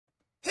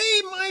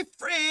my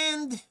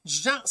friend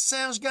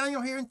Jean-Serge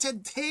Gagnon here, and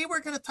today we're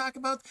going to talk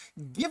about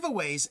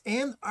giveaways.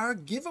 And are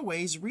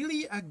giveaways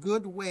really a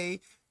good way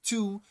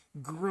to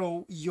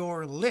grow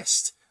your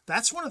list?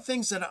 That's one of the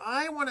things that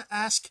I want to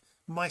ask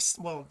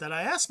that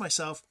I ask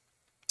myself.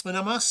 And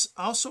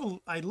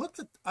I looked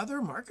at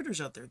other marketers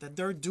out there that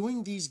they're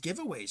doing these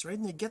giveaways, right,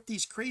 and they get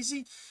these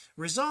crazy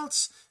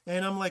results,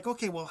 and I'm like,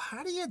 okay, well,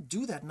 how do you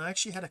do that? And I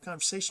actually had a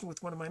conversation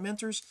with one of my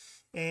mentors,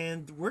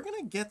 and we're going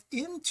to get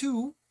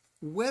into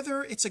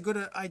whether it's a good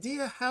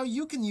idea, how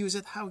you can use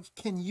it, how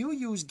can you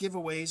use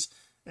giveaways,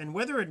 and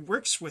whether it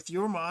works with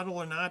your model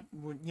or not.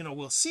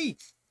 We'll see.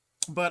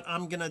 But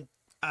I'm gonna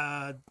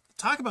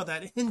talk about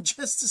that in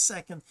just a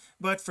second.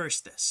 But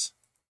first, this.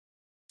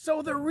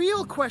 So the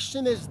real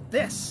question is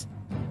this: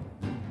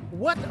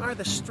 what are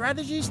the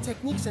strategies,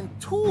 techniques, and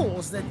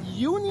tools that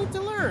you need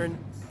to learn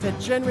to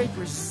generate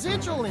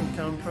residual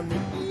income from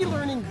the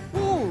e-learning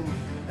boom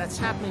that's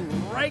happening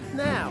right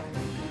now?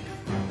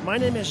 My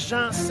name is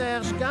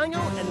Jean-Serge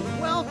Gagnon, and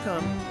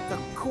welcome to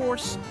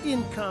Course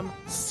Income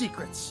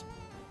Secrets.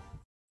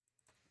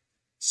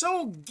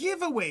 So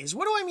giveaways,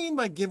 what do I mean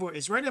by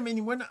giveaways, right? I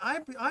mean, when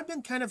I've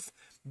been kind of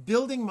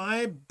building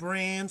my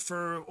brand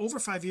for over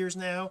 5 years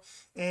now,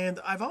 and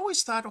I've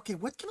always thought, okay,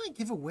 what can I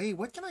give away?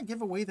 What can I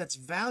give away that's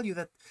value,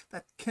 that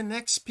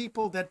connects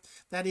people, that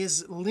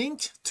is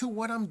linked to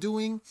what I'm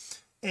doing?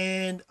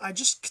 And I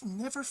just could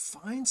never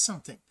find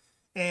something.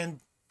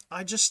 And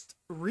I just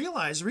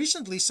realized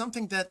recently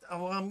something that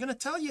I'm going to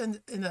tell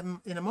you in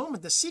a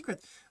moment, the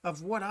secret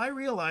of what I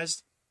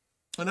realized.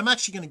 And I'm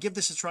actually going to give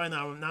this a try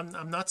now. And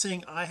I'm not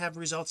saying I have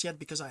results yet,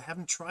 because I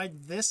haven't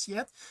tried this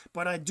yet,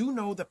 but I do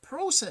know the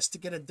process to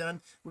get it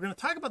done. We're going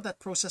to talk about that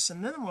process,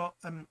 and then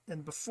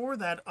and before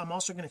that, I'm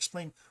also going to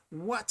explain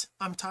what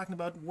I'm talking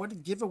about,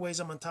 what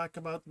giveaways I'm going to talk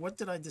about, what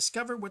did I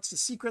discover, what's the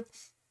secret.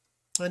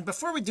 And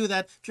before we do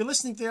that, if you're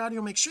listening to the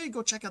audio, make sure you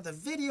go check out the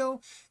video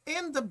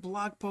and the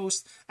blog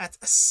post at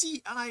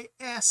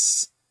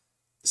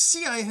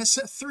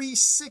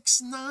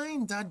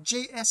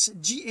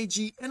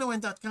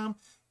cis369.jsgagnon.com.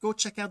 Go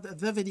check out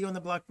the video and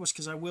the blog post,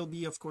 because I will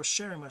be, of course,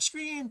 sharing my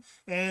screen,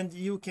 and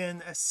you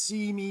can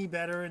see me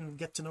better and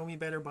get to know me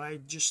better by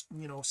just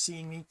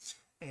seeing me,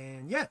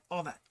 and yeah,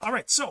 all that. All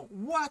right, so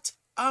what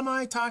am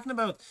I talking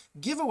about?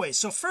 Giveaways.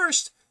 So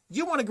first,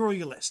 you want to grow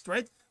your list,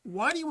 right?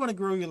 Why do you want to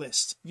grow your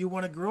list? You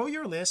want to grow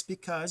your list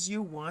because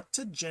you want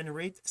to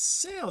generate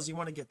sales. You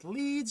want to get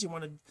leads, you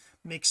want to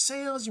make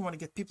sales, you want to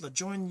get people to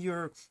join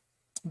your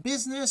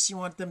business, you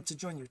want them to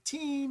join your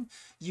team,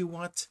 you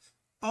want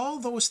all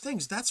those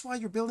things. That's why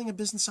you're building a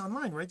business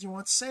online, right? You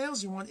want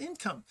sales, you want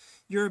income.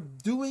 You're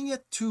doing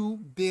it to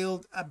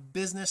build a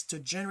business, to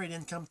generate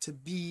income, to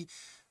be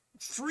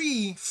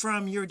free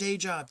from your day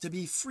job, to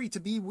be free, to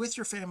be with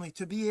your family,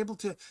 to be able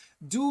to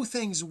do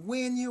things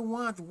when you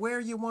want, where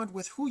you want,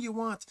 with who you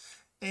want,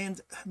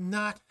 and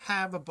not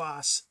have a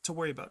boss to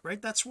worry about,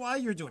 right? That's why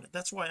you're doing it.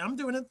 That's why I'm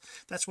doing it.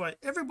 That's why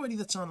everybody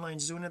that's online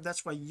is doing it.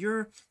 That's why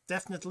you're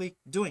definitely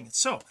doing it.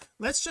 So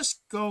let's just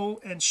go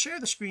and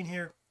share the screen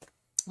here.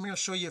 I'm going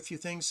to show you a few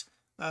things.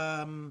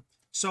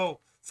 So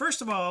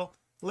first of all,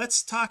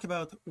 let's talk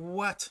about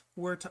what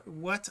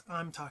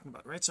I'm talking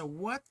about, right? So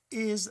what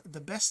is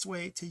the best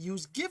way to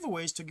use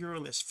giveaways to grow a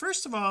list?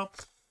 First of all,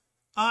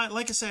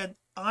 like I said,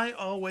 I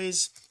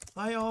always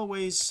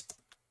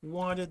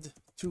wanted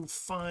to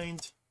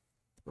find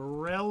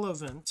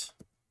relevant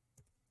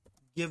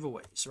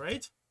giveaways,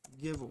 right?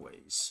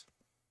 Giveaways.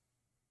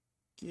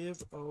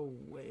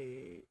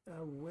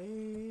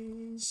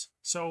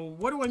 So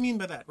what do I mean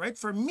by that, right?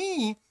 For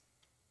me,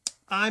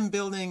 I'm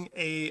building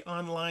a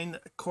online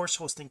course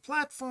hosting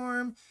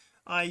platform.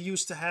 I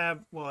used to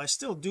have, well, I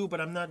still do,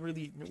 but I'm not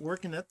really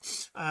working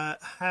it,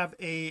 have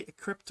a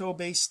crypto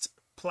based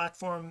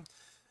platform,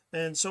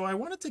 and so I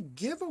wanted to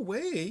give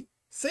away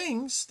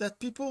things that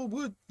people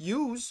would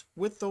use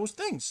with those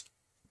things,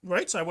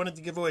 right? So I wanted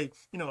to give away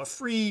a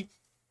free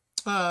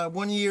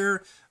 1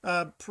 year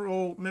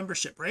pro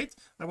membership, right?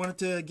 I wanted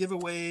to give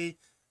away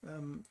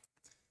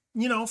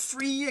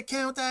free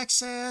account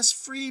access,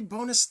 free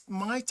bonus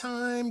my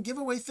time, give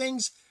away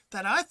things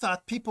that I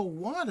thought people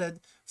wanted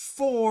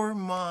for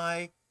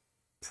my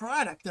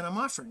product that I'm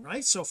offering,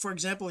 right? So for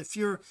example, if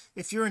you're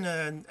in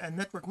a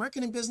network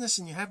marketing business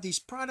and you have these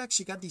products,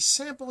 you got these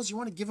samples, you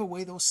want to give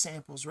away those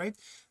samples, right?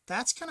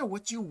 That's kind of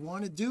what you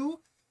want to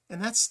do,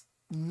 and that's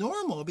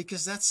normal,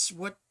 because that's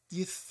what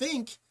you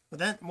think.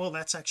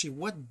 That's actually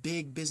what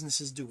big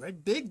businesses do,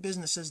 right? Big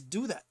businesses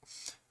do that.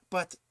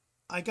 But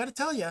I got to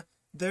tell you,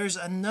 there's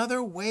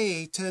another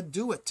way to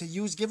do it, to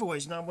use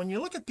giveaways. Now when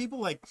you look at people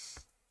like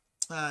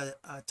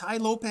Ty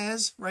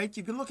Lopez, right?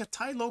 You can look at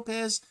Ty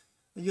Lopez,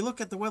 you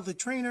look at the Wealthy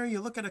Trainer, you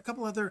look at a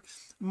couple other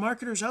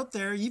marketers out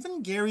there,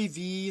 even Gary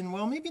V, and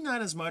well, maybe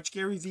not as much,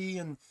 Gary V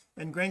and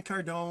Grant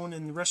Cardone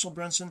and Russell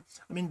Brunson.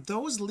 I mean,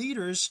 those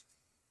leaders,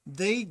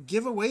 they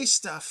give away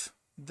stuff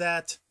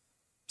that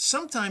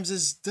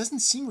sometimes doesn't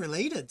seem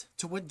related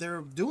to what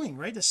they're doing,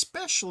 right?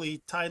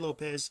 Especially Ty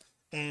Lopez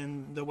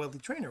and the Wealthy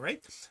Trainer,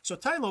 right? So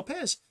Ty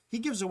Lopez, he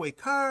gives away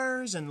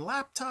cars and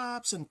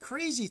laptops and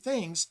crazy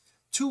things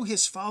to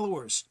his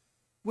followers,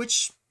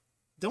 which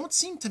don't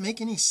seem to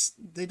make any,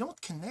 they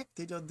don't connect,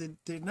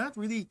 they're not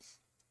really,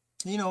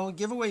 you know,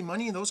 give away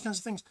money and those kinds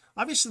of things.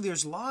 Obviously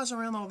there's laws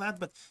around all that,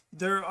 but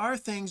there are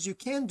things you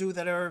can do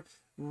that are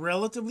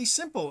relatively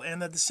simple,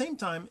 and at the same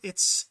time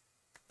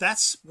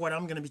that's what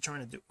I'm going to be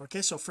trying to do.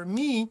 Okay, so for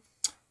me,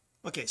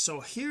 okay, so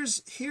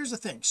here's the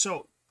thing.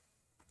 So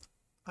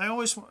I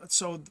always want,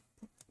 so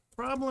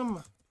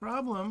problem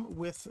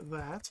with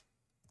that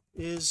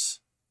is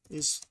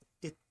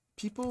it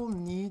people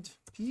need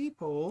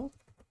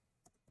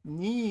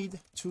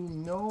to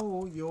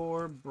know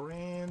your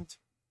brand,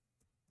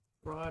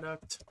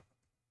 product,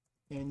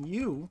 and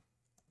you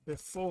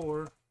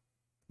before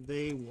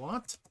they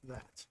want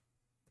that,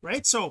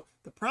 right? So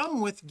the problem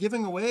with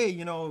giving away,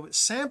 you know,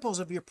 samples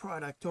of your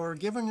product, or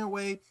giving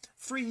away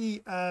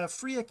free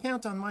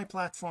account on my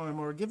platform,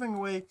 or giving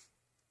away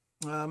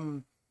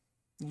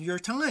your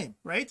time,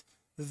 right?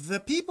 The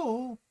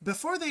people,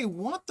 before they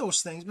want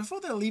those things,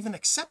 before they'll even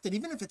accept it,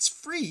 even if it's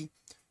free,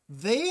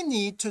 they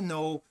need to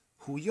know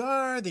who you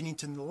are, they need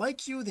to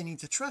like you, they need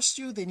to trust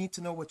you, they need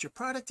to know what your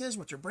product is,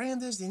 what your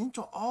brand is, they need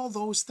to all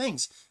those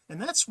things.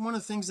 And that's one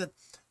of the things that,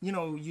 you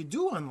know, you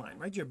do online,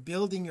 right? You're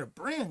building your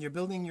brand, you're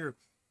building your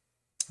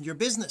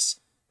business,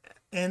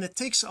 and it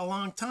takes a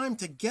long time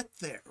to get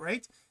there,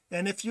 right?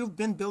 And if you've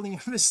been building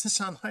your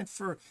business online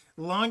for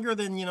longer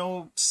than, you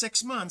know,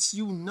 6 months,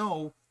 you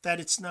know that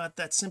it's not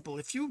that simple.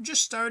 If you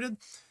just started,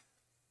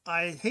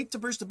 I hate to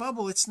burst the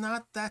bubble, it's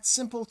not that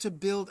simple to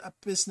build a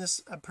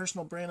business, a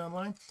personal brand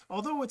online,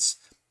 although it's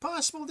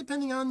possible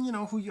depending on, you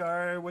know, who you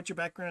are, what your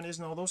background is,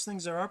 and all those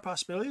things. There are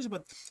possibilities.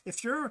 But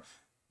if you're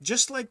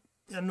just like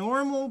a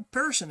normal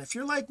person, if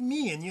you're like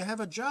me and you have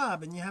a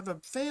job and you have a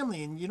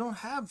family and you don't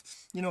have,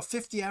 you know,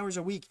 50 hours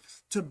a week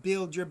to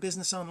build your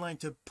business online,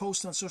 to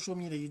post on social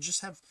media, you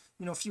just have,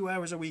 you know, a few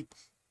hours a week,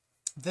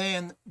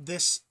 then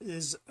this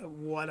is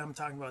what I'm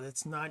talking about.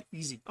 It's not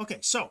easy. Okay,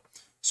 so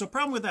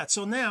problem with that.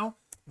 So now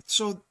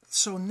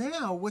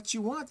what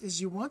you want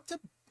is, you want to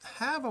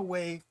have a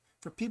way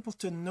for people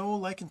to know,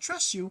 like, and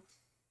trust you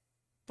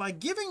by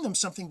giving them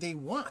something they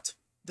want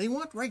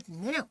right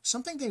now,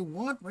 something they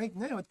want right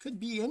now. It could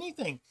be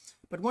anything,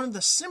 but one of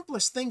the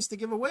simplest things to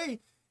give away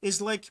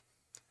is like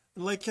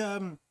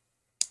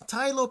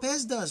Ty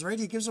Lopez does, right?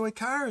 He gives away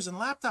cars and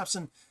laptops,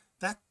 and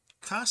that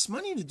costs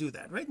money to do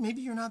that, right?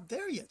 Maybe you're not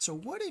there yet. So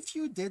what if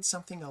you did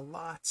something a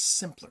lot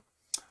simpler?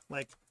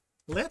 Like,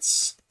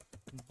 let's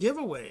give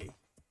away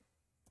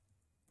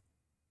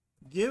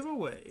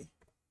 $5,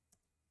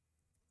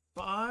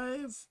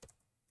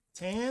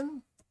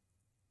 $10,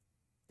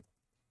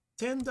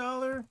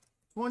 $10,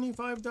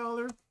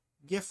 $25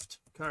 gift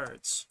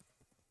cards,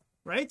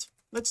 right?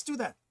 Let's do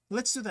that.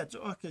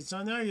 Okay,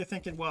 so now you're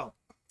thinking, well,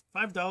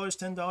 $5,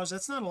 $10,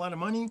 that's not a lot of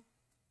money,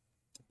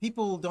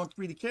 people don't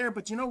really care.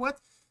 But you know what,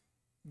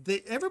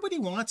 everybody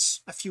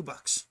wants a few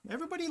bucks,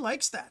 everybody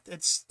likes that.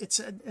 It's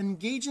an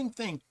engaging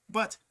thing.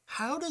 But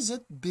how does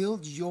it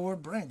build your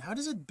brand? How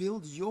does it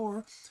build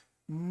your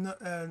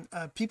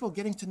people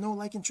getting to know,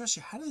 like, and trust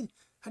you? How do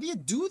you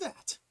do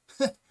that?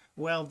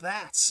 Well,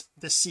 that's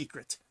the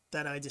secret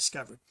that I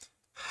discovered.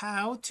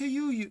 How do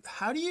you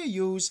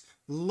use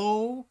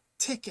low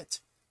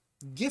ticket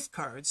gift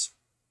cards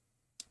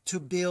to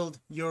build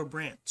your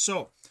brand?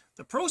 So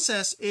the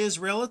process is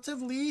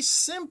relatively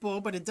simple,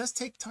 but it does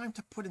take time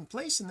to put in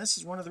place, and this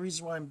is one of the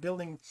reasons why I'm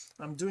doing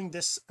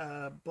this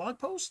blog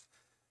post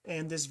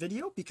and this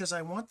video, because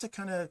I want to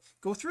kind of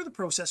go through the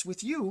process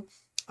with you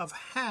of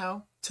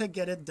how to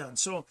get it done.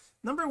 So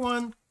number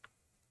one,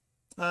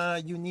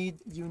 you need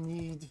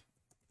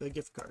the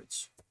gift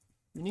cards.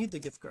 You need the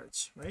gift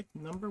cards, right?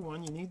 Number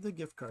one, you need the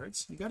gift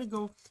cards. You got to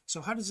go.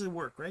 So how does it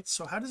work, right?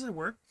 So how does it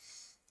work?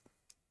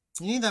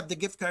 You need to have the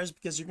gift cards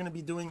because you're going to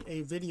be doing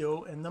a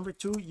video. And number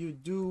two, you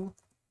do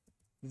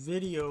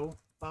video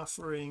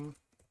offering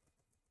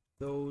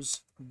those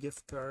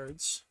gift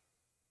cards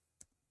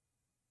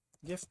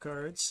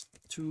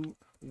to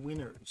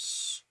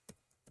winners,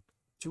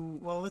 to,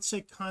 well, let's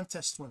say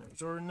contest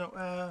winners, or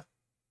no,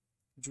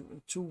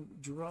 to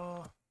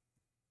draw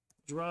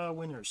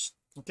winners.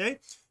 Okay,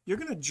 you're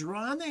going to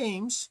draw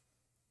names,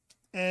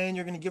 and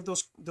you're going to give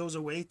those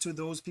away to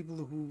those people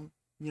who,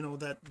 you know,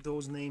 that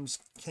those names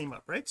came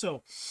up, right?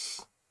 So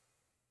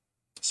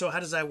how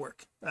does that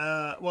work?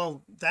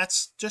 Well,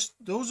 that's just,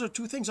 those are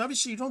two things.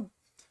 Obviously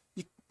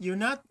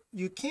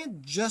you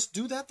can't just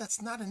do that. That's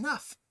not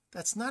enough.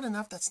 That's not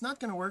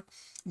going to work.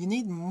 You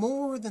need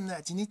more than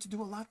that. You need to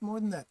do a lot more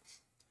than that.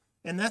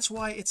 And that's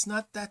why it's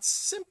not that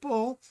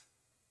simple,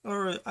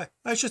 or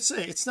I should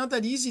say it's not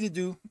that easy to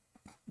do,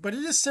 but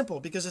it is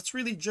simple because it's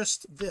really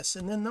just this.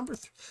 And then number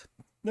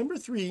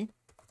three,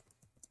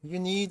 you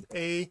need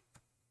a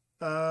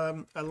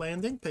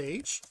landing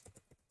page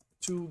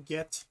to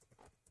get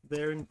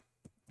their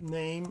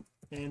name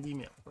and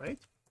email, right?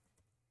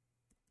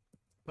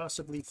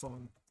 Possibly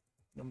phone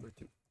number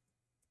 2,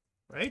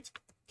 right?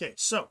 Okay,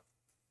 so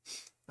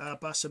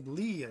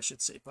possibly, I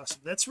should say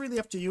possibly, that's really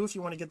up to you if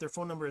you want to get their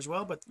phone number as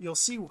well, but you'll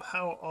see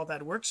how all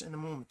that works in a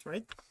moment,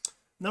 right?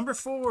 Number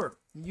 4,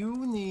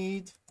 you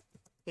need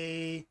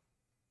a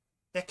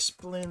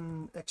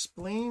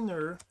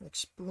explainer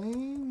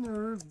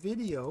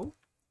video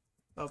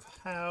of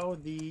how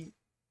the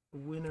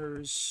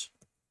winners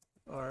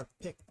are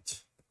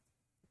picked.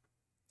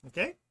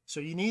 Okay, so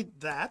you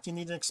need that, you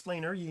need an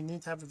explainer, you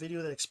need to have a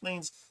video that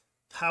explains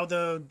how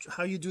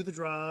you do the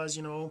draws.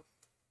 You know,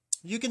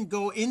 you can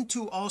go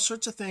into all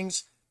sorts of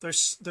things.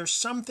 There's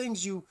some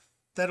things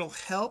that'll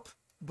help,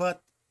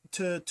 but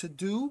to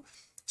do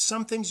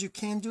some things you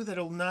can do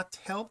that'll not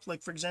help.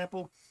 Like for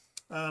example,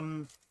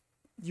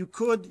 you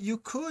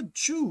could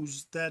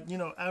choose that, you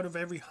know, out of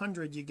every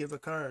 100 you give a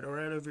card, or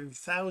out of every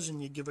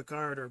 1,000 you give a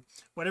card, or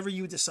whatever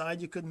you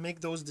decide. You could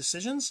make those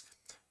decisions,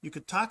 you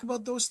could talk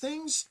about those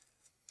things,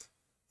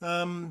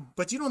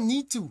 but you don't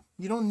need to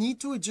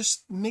it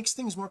just makes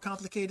things more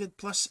complicated.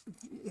 Plus,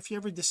 if you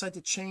ever decide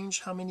to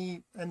change how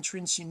many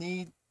entrants you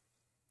need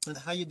and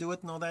how you do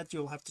it and all that,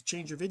 you'll have to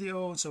change your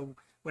video, so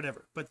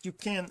whatever. But you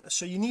can,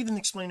 so you need an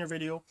explainer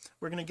video.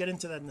 We're going to get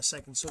into that in a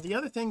second. So the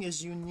other thing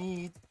is you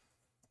need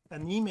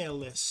an email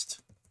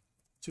list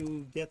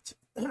to get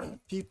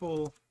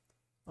people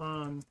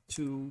on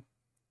to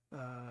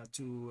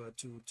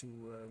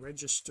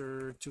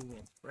register to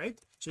win, right?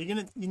 So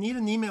you need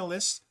an email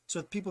list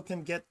so that people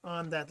can get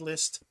on that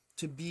list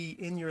to be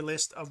in your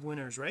list of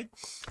winners, right?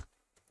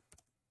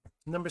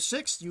 Number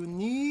 6, you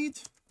need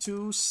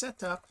to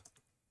set up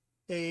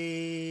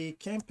a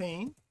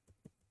campaign,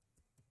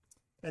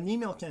 an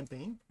email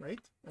campaign,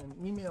 right? An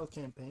email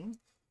campaign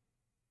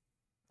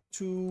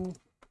to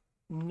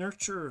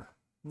nurture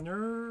the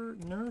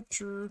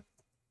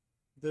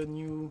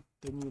new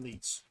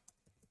leads.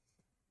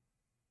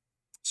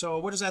 So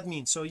what does that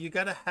mean? So you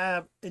got to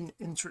have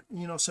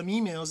some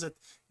emails that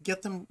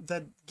get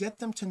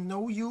them to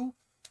know you,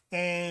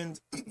 and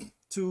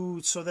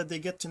so that they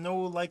get to know,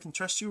 like, and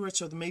trust you, right?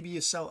 So that maybe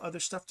you sell other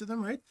stuff to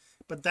them, right?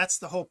 But that's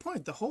the whole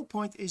point. The whole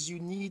point is you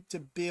need to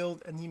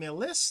build an email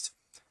list,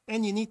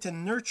 and you need to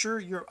nurture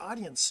your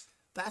audience.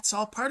 That's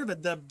all part of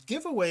it. The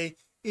giveaway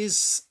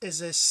is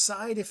a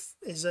side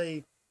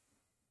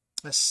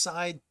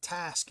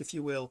task, if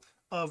you will,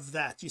 of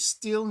that. You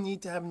still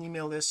need to have an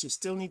email list, you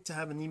still need to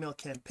have an email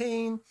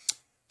campaign.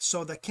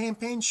 So the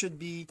campaign should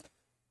be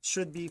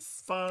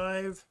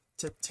 5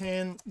 to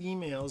 10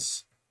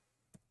 emails,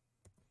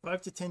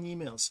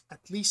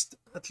 at least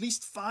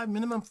 5,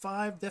 minimum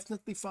 5,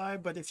 definitely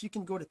 5, but if you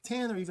can go to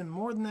 10 or even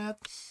more than that,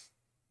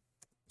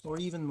 or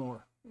even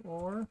more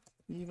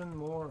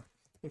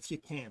if you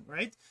can,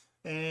 right?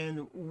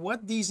 And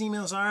what these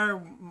emails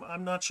are,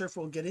 I'm not sure if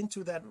we'll get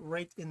into that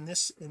right in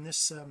this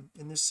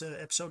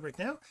episode right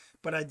now,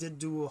 but I did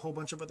do a whole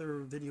bunch of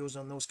other videos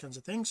on those kinds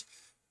of things.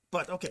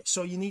 But okay,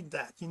 so you need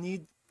that, you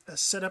need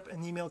set up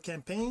an email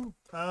campaign.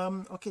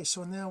 Okay,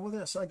 so now what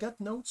else? I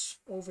got notes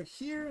over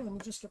here. Let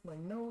me just get my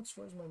notes.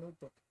 Where's my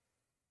notebook?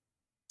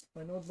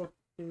 My notebook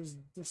is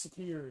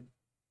disappeared.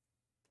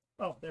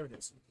 Oh, there it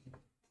is.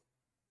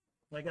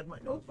 I got my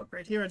notebook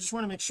right here. I just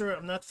want to make sure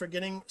I'm not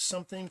forgetting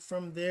something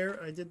from there.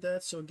 I did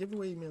that. So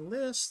giveaway email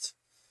list,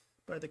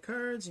 buy the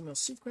cards, email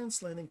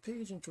sequence, landing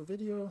page, intro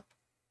video.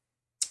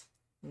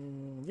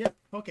 Yeah,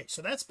 okay,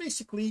 so that's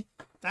basically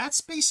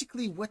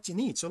what you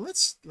need. So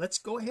let's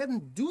go ahead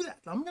and do that.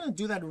 I'm going to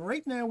do that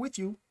right now with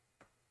you.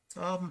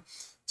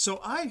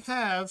 So I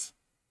have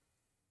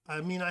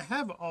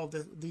all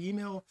the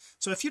email.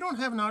 So if you don't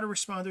have an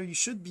autoresponder, you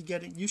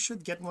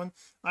should get one.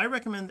 I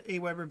recommend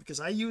Aweber because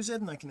I use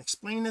it and I can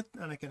explain it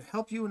and I can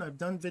help you, and I've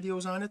done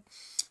videos on it.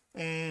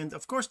 And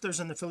of course there's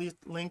an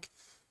affiliate link.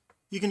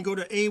 You can go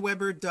to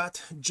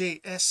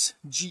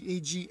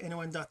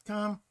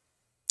aweber.jsgagnon.com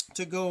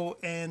to go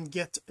and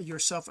get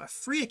yourself a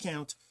free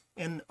account,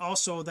 and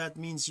also that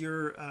means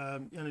you're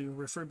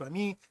referred by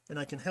me, and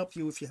I can help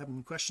you if you have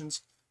any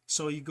questions.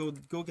 So you go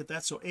get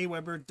that. So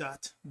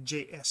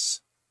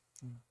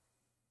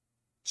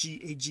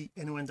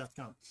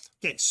aweber.jsgagnon.com.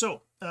 Okay,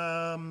 so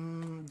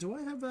do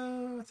I have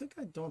I think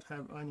I don't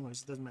have,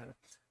 anyways, it doesn't matter.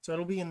 So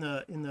it'll be in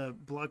the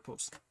blog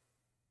post.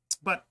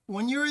 But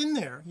when you're in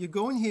there, you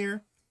go in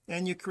here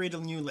and you create a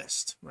new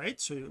list, right?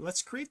 So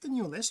let's create the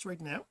new list right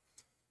now.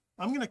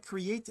 I'm going to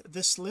create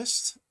this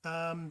list.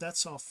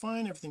 That's all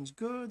fine, everything's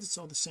good, it's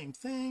all the same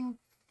thing.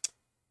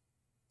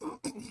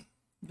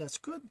 That's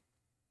good.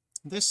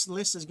 This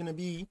list is going to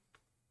be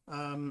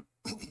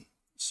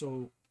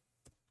so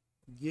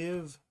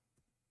give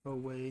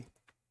away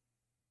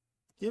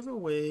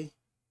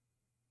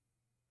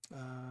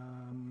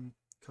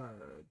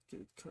card,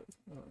 gift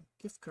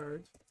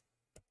card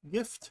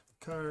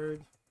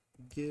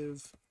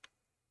give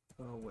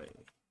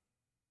away,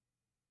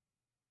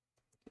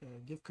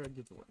 gift card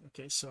giveaway.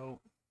 Okay, so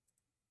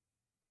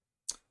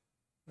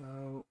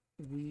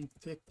we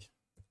pick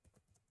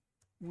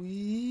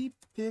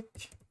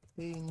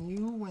a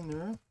new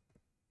winner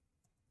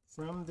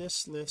from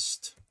this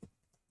list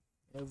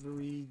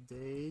every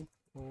day,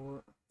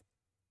 or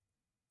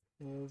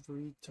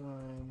every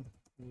time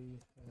we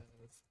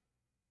have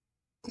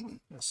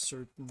a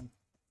certain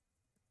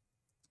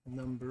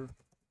number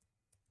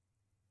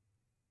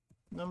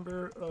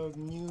of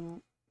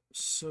new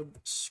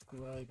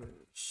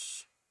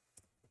subscribers.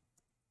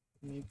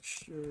 make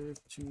sure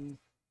to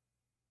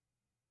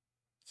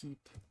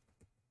keep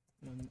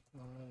an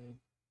eye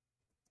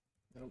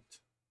out,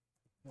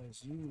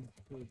 as you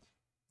could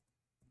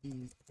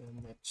be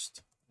the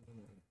next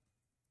winner.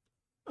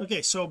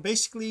 Okay, so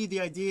basically the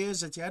idea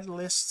is that you had a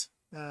list,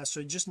 so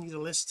you just need a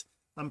list.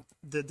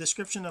 The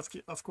description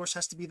of course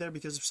has to be there,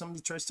 because if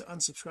somebody tries to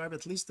unsubscribe,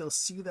 at least they'll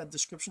see that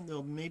description.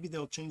 Maybe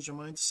they'll change their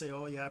mind to say,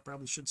 oh yeah, I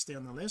probably should stay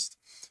on the list,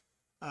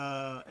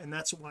 and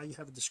that's why you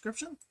have a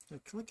description. So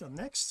click on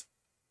next.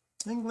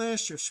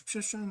 English, your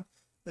subscription,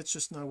 let's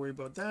just not worry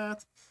about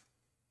that.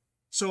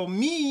 So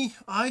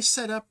I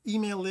set up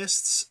email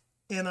lists,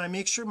 and I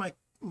make sure my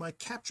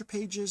capture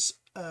pages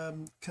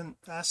can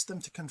ask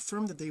them to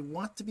confirm that they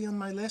want to be on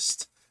my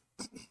list.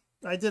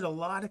 I did a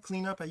lot of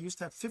cleanup. I used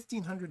to have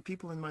 1,500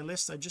 people in my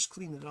list. I just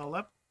cleaned it all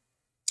up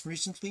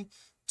recently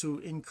to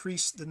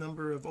increase the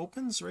number of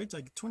opens, right?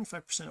 Like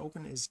 25%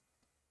 open is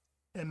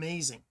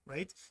amazing,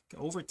 right?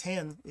 Over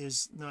 10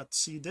 is not.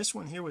 See, this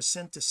one here was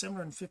sent to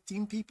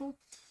 715 people.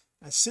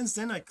 Since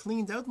then I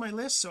cleaned out my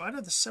list, so out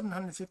of the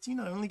 715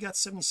 I only got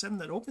 77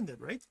 that opened it,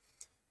 right?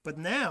 But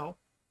now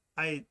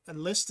a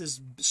list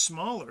is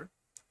smaller,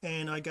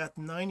 and I got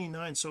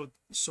 99, so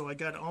I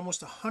got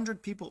almost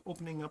 100 people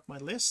opening up my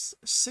list.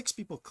 6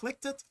 people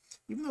clicked it,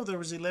 even though there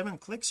was 11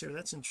 clicks here.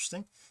 That's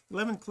interesting.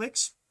 11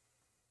 clicks,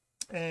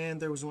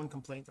 and there was 1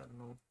 complaint. I don't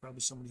know,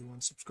 probably somebody who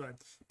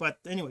unsubscribed, but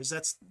anyways,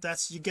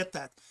 that's you get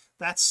that.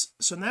 That's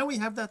so now we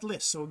have that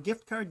list. So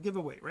gift card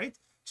giveaway, right?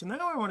 So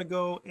now I want to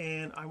go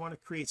and I want to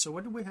create. So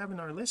what do we have in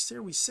our list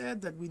here? We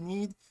said that we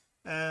need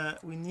a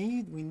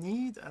landing, we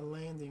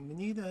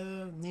need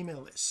an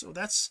email list. So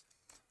that's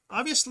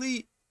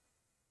obviously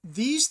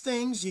these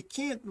things you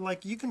can't,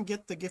 like, you can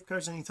get the gift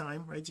cards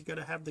anytime, right? You got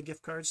to have the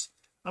gift cards.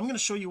 I'm going to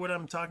show you what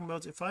I'm talking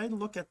about. If I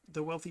look at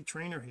the Wealthy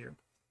Trainer here,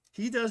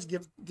 he does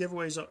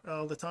giveaways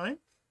all the time,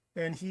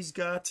 and he's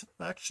got,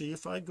 actually,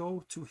 if I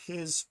go to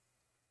his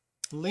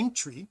link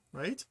tree,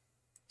 right?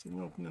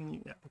 Yeah,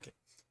 okay.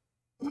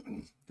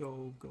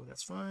 go,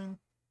 that's fine.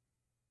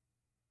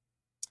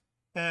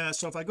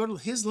 So if I go to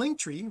his link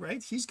tree,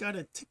 right, he's got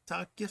a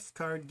TikTok gift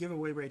card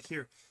giveaway right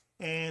here.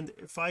 And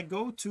if I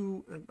go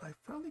to, I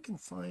probably can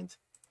find,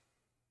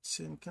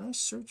 can I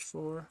search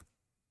for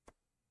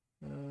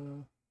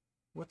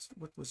what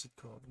was it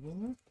called?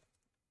 Winner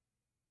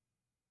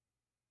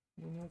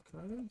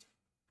card,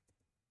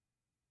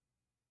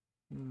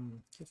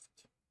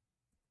 gift,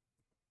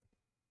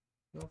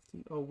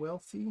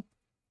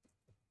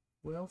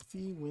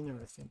 wealthy winner,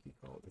 I think he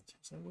called it.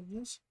 Is that what it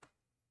is?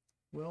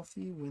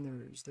 Wealthy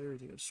winners, there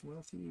it is.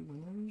 Wealthy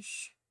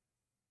winners,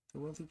 the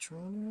Wealthy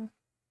Trainer.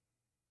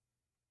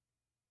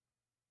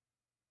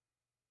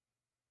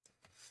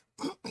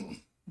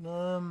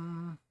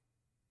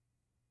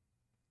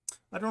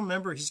 I don't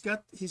remember. He's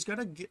got a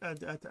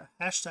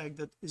hashtag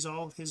that is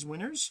all his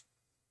winners,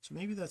 so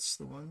maybe that's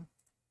the one.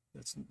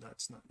 That's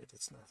not it.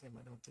 It's not him.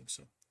 I don't think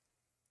so.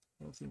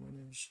 Wealthy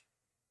winners,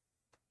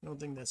 I don't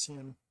think that's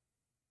him.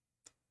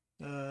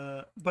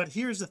 But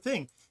here's the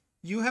thing,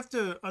 you have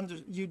to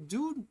you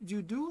do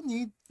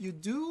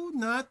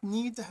not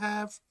need to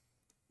have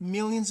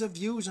millions of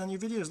views on your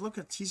videos. Look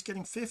at, he's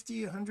getting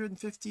 50,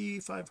 150,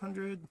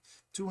 500,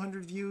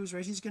 200 views,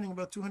 right? He's getting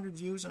about 200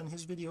 views on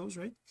his videos,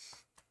 right?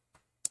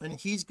 And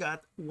he's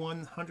got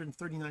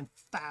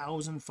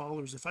 139,000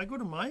 followers. If I go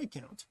to my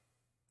account,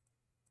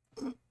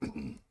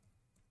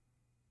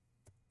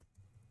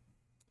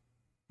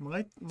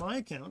 my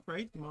account,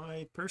 right,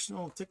 my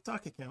personal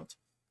TikTok account,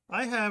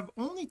 I have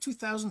only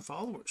 2,000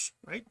 followers,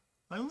 right?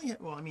 I only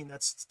have, well, I mean,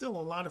 that's still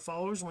a lot of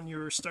followers when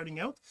you're starting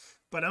out,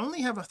 but I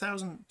only have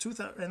 1,000,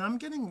 2,000, and I'm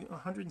getting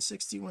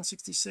 160,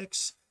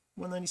 166,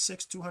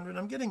 196, 200.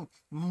 I'm getting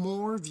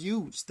more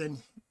views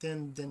than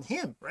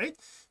him, right?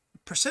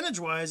 Percentage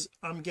wise,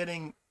 I'm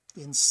getting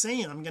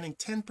insane. I'm getting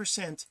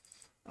 10%,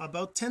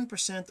 about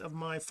 10% of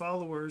my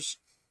followers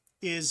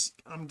is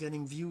I'm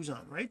getting views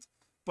on, right?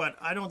 But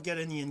I don't get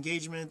any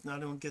engagement, and I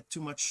don't get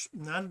too much,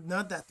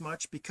 not that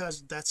much,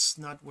 because that's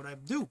not what I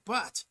do.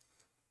 But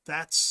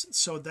that's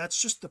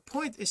just the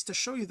point, is to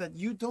show you that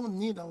you don't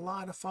need a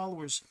lot of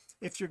followers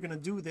if you're going to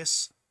do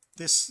this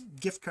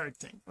gift card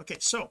thing. Okay,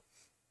 so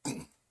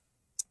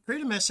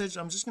create a message.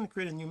 I'm just going to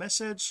create a new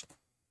message,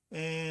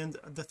 and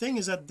the thing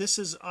is that this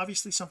is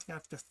obviously something I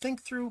have to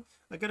think through.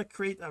 I got to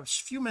create a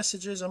few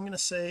messages. I'm going to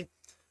say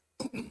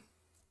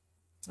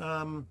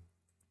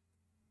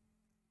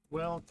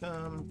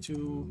welcome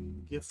to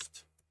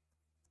gift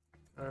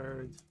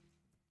card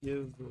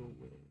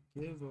giveaway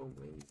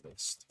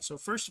list. So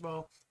first of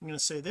all, I'm going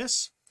to say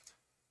this.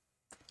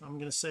 I'm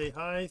going to say,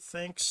 hi,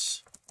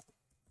 thanks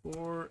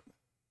for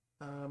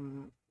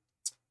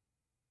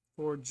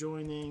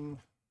joining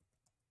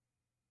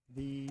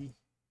the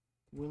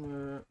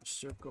winner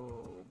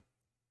circle,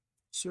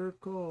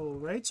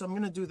 right? So I'm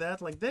going to do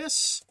that like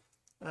this.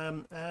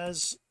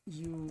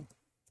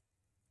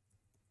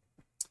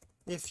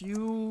 If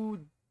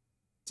you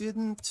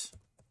didn't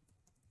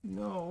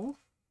know,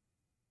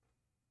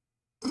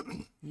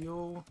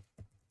 you'll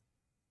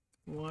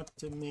want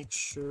to make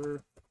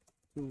sure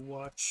to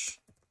watch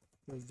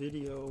the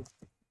video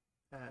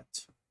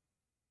at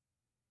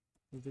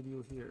the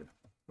video here,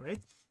 right?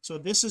 So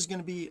this is going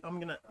to be, I'm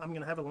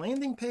gonna have a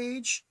landing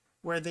page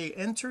where they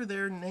enter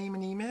their name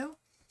and email,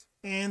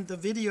 and the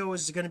video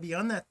is going to be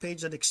on that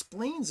page that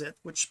explains it,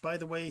 which by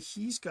the way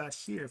he's got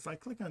here. If I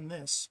click on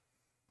this,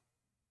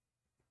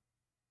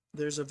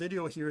 there's a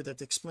video here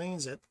that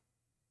explains it.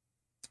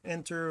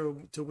 Enter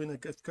to win a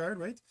gift card,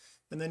 right?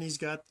 And then he's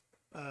got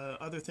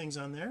other things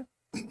on there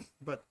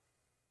but,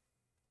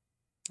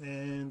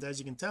 and as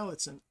you can tell,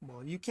 it's an,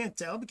 well, you can't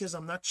tell because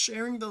I'm not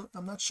showing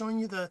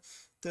you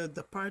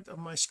the part of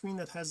my screen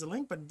that has the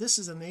link, but this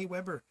is an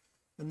Aweber,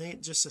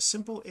 and just a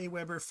simple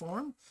Aweber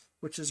form,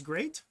 which is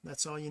great.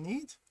 That's all you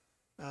need.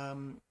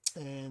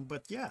 And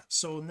but yeah,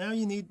 so now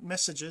you need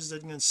messages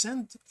that you're going to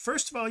send.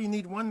 First of all, you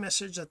need one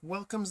message that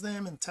welcomes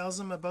them and tells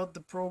them about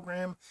the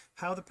program,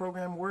 how the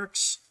program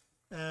works.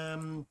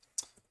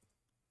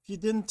 If you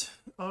didn't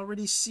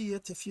already see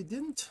it, if you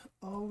didn't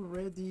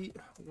already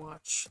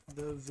watch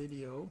the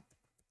video,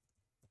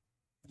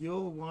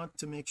 you'll want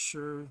to make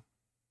sure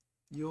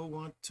you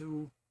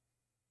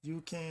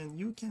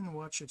can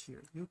watch it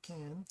here. You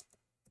can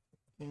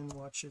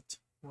watch it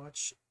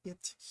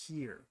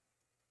here.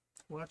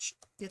 Watch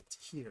it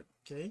here.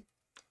 Okay,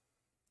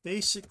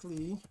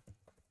 basically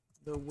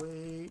the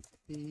way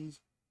the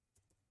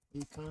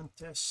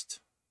contest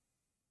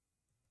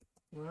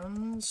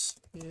runs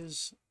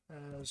is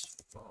as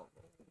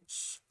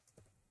follows.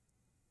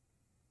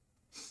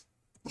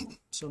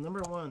 So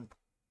number one,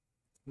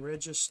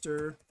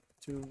 register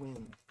to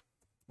win.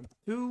 Number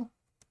two,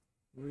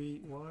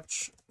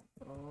 watch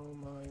all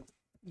my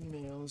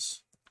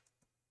emails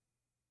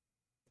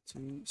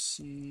to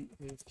see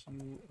if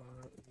you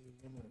are a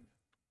winner.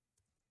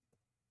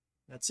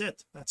 That's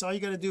it. That's all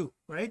you got to do,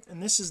 right?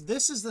 And this is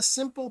the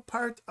simple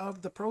part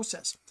of the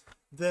process.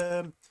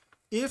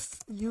 If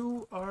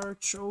you are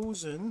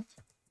chosen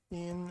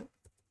in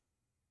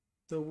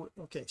the,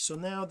 okay, so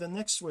now the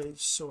next way,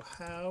 so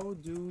how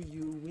do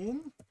you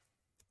win?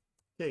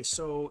 Okay,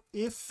 so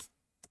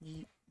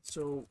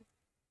so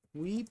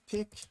we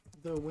pick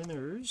the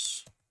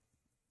winners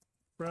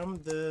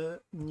from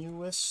the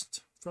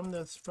newest, from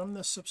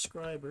the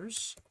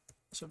subscribers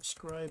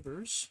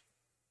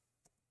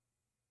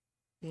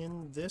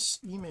in this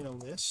email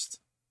list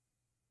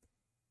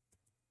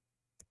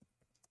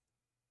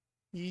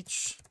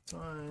each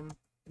time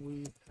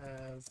we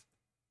have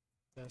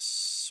a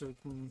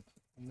certain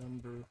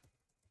number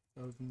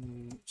of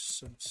new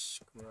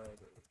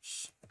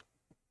subscribers.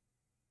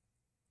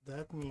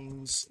 That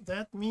means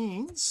that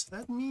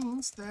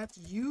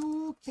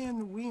you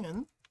can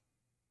win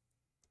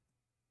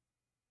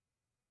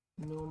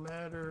no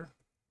matter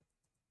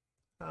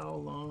how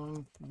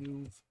long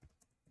you've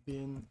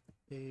been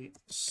a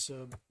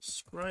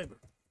subscriber.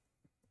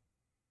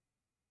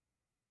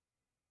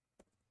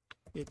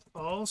 It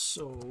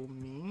also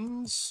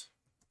means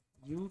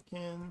you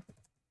can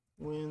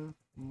win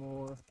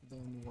more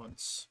than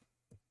once.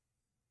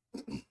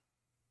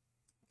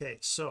 Okay,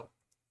 so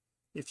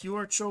if you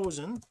are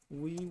chosen,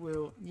 we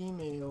will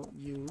email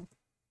you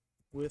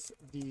with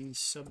the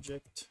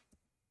subject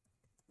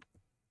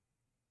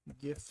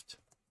gift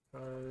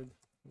card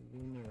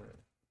winner.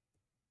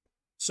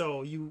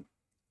 So you,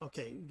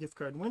 okay, gift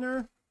card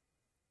winner.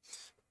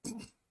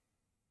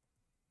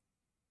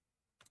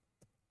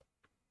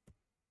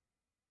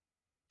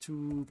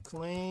 To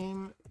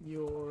claim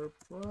your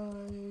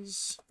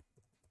prize,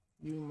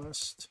 you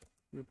must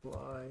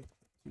reply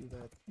to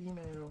that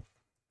email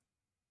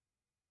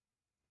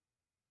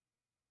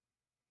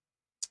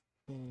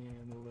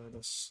and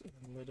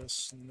let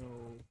us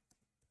know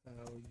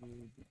how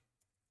you,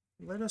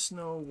 let us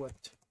know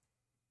what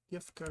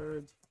gift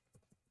card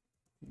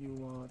you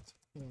want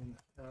and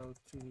how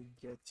to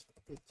get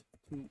it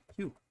to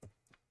you.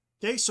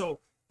 Okay, so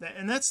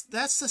that's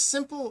the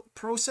simple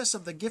process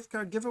of the gift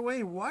card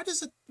giveaway. Why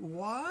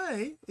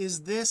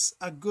is this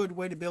a good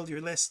way to build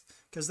your list?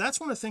 Because that's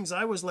one of the things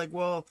I was like,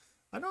 well,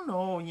 I don't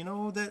know, you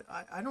know, that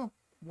I don't,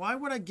 why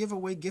would I give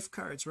away gift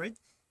cards, right?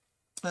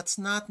 That's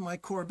not my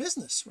core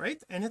business,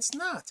 right? And it's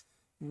not.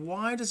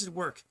 Why does it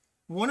work?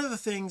 One of the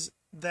things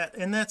that,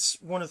 and that's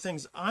one of the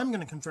things I'm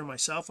going to confirm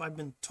myself, I've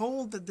been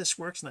told that this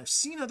works and I've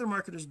seen other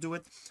marketers do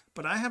it,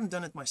 but I haven't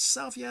done it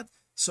myself yet.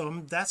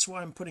 So that's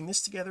why I'm putting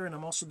this together, and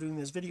I'm also doing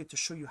this video to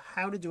show you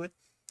how to do it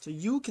so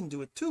you can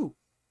do it too.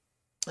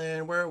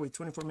 And where are we?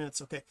 24 minutes.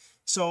 Okay,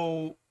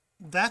 so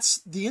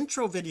that's the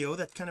intro video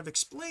that kind of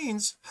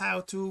explains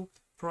how to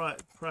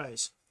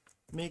prize.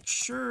 Make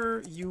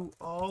sure you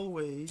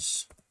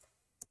always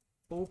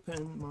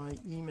open my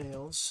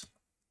emails,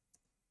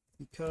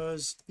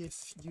 because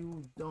if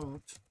you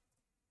don't,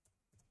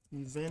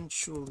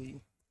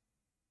 eventually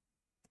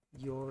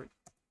your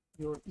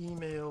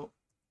email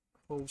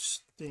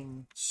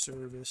hosting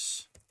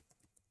service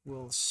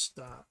will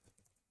stop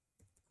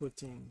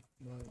putting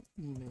my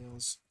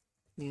emails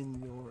in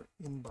your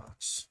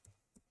inbox.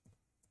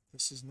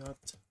 This is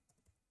not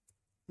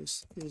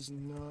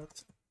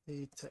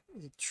a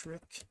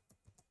trick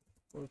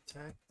or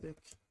tactic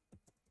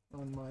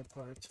on my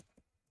part.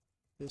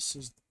 This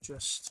is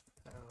just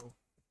how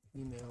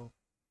email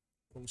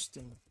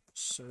hosting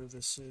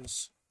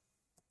services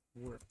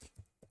work?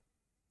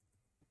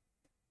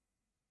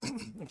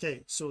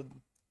 Okay, so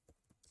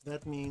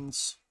that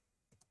means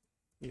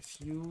if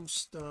you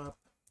stop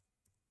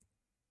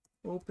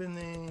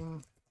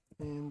opening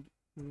and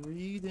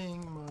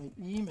reading my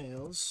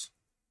emails,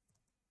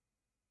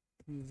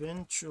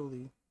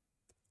 eventually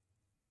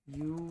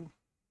you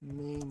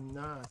may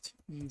not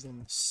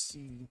even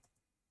see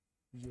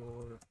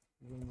your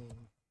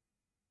winning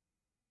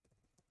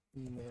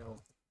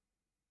email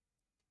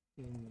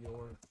in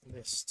your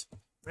list,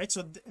 right?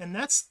 So and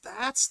that's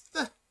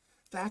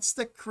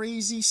the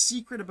crazy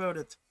secret about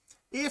it.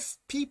 If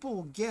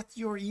people get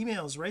your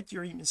emails, right,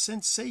 your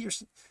since say you're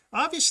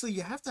obviously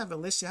you have to have a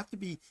list, you have to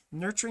be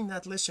nurturing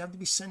that list, you have to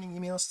be sending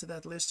emails to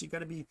that list, you got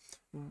to be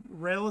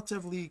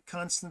relatively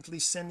constantly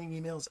sending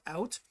emails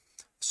out.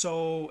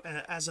 So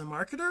as a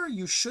marketer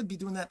you should be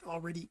doing that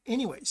already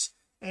anyways,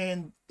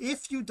 and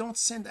if you don't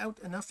send out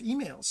enough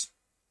emails,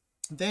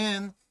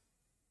 then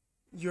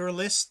your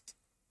list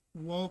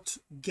won't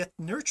get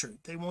nurtured,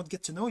 they won't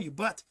get to know you.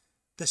 But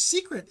the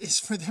secret is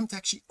for them to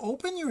actually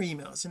open your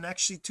emails and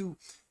actually to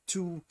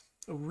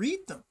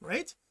read them,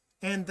 right?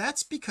 And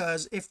that's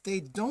because if they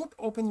don't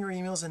open your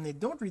emails and they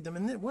don't read them,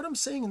 and what I'm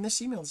saying in this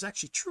email is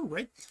actually true,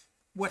 right?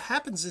 What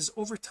happens is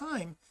over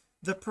time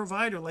the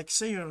provider, like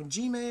say you're on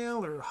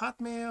Gmail or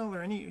Hotmail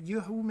or any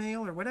Yahoo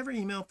Mail or whatever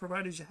email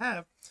providers you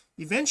have,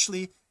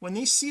 eventually when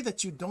they see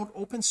that you don't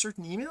open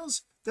certain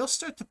emails, they'll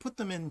start to put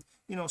them in,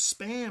 you know,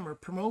 spam or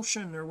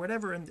promotion or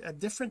whatever, in a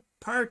different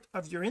part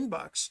of your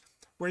inbox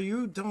where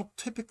you don't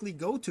typically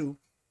go to,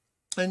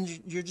 and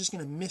you're just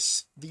going to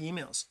miss the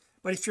emails.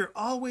 But if you're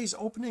always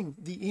opening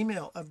the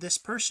email of this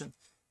person,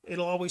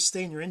 it'll always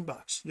stay in your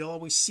inbox, you'll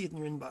always see it in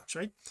your inbox,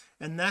 right?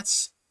 And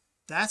that's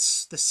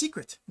the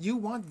secret. You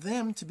want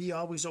them to be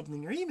always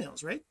opening your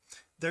emails, right?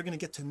 They're going to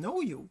get to know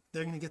you,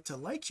 they're going to get to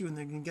like you, and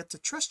they're going to get to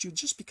trust you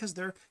just because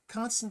they're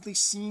constantly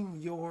seeing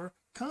your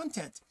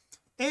content.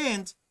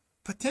 And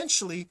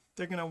potentially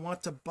they're going to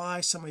want to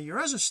buy some of your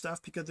other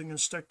stuff because they're going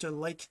to start to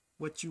like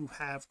what you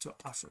have to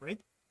offer, right?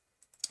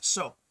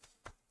 So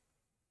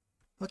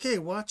okay,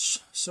 watch.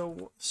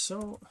 So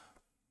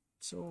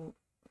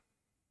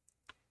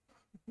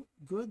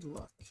good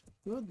luck,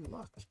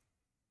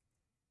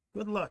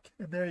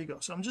 and there you go.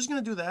 So I'm just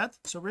going to do that.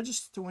 So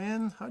register to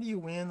win. How do you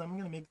win? I'm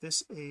going to make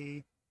this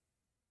a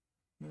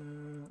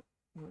no,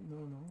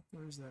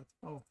 where is that?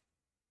 Oh,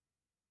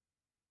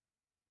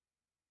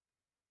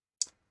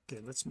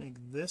 okay, let's make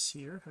this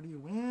here. How do you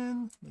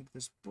win? Make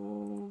this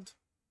bold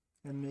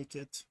and make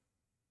it,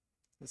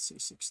 let's say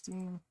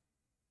 16.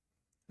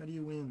 How do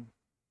you win?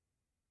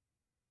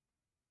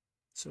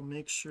 So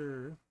make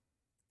sure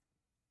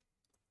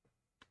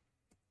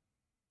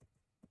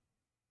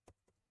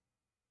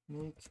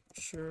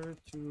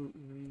to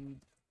read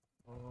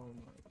all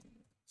my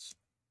emails.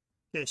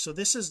 Okay, so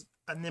this is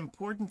an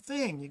important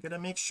thing. You got to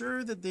make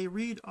sure that they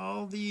read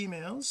all the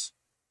emails.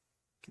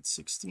 Get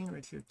 16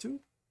 right here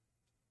too.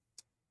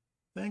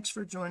 Thanks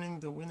for joining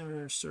the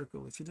winner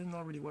circle. If you didn't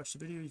already watch the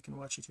video, you can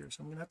watch it here.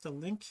 So I'm gonna have to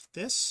link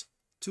this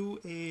to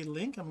a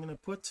link. I'm gonna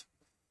put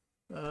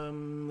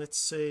let's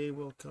say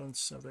we'll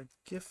consider a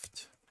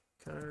gift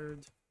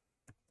card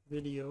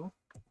video.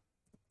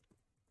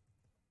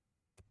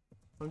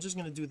 I'm just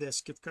going to do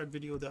this gift card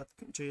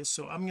video.js.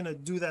 so I'm going to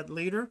do that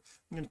later.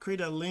 I'm going to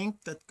create a link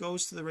that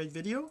goes to the right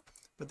video,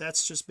 but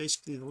that's just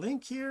basically the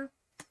link here,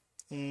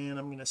 and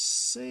I'm going to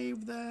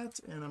save that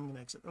and I'm going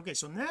to exit. Okay,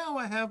 so now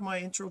I have my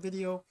intro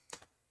video,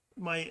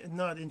 my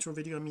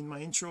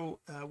intro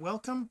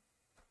welcome,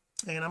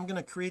 and I'm going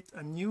to create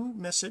a new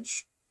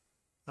message.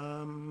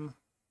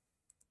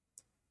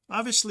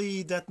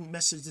 Obviously this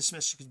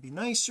message could be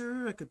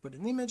nicer, I could put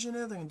an image in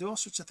it, I can do all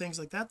sorts of things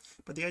like that,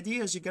 but the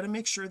idea is you got to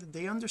make sure that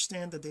they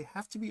understand that they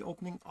have to be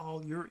opening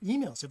all your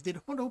emails. If they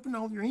don't open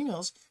all your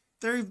emails,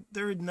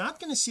 they're not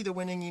going to see the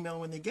winning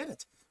email when they get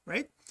it,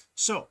 right?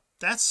 So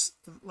that's,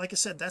 like I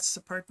said, that's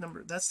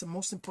the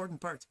most important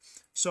part.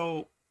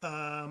 So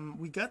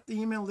we got the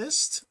email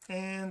list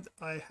and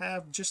I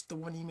have just the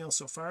one email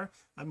so far.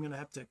 I'm going to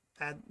have to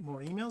add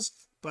more emails,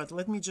 but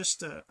let me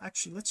just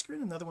actually let's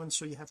create another one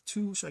so you have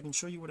two, so I can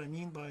show you what I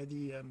mean by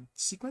the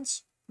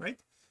sequence, right?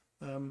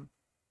 Let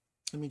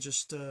me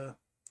just okay,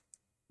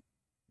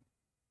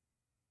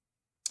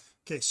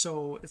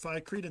 so if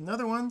I create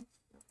another one,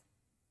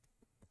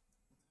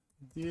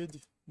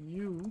 did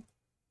you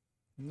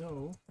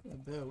know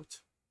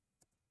about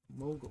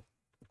Mogul?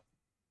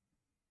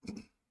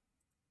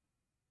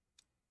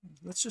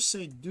 Let's just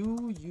say,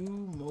 do you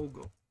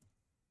Mogul?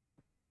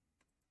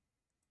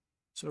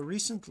 So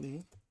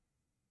recently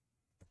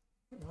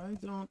I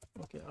don't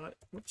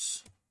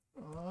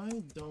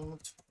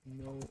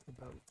know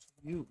about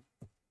you,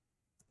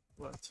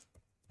 but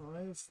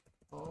I've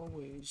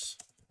always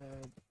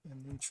had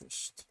an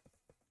interest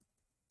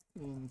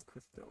in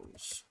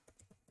cryptos,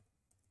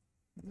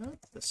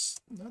 not the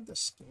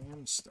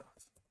scam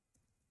stuff,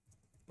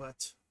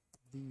 but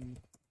the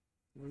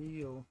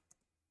real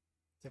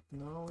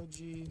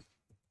technology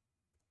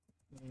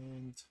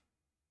and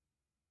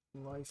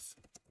life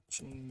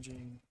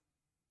changing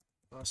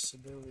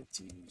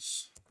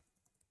possibilities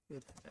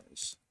it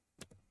has.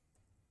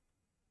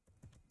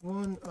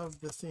 One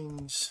of the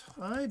things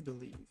I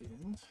believe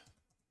in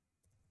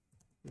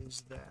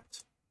is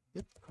that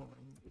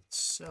Bitcoin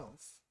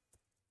itself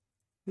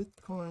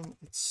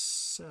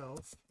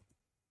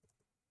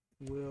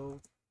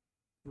will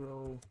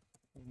grow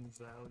in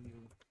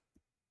value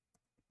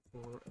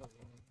for a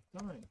long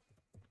time.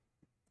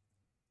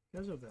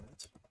 Because of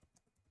that,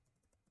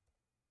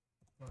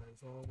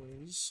 I've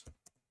always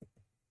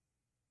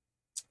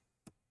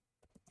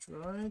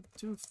tried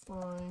to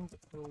find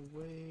a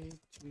way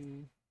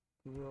to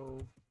grow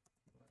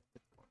my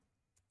Bitcoin.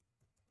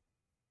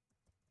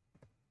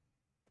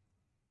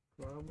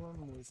 Problem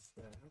with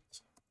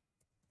that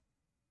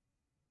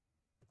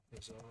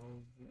is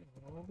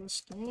all the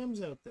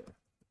scams out there.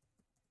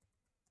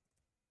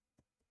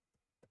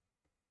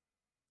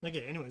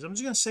 Okay, anyways, I'm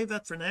just going to save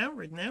that for now.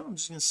 Right now I'm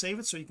just going to save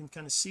it so you can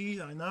kind of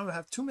see. I now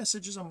have two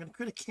messages. I'm going to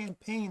create a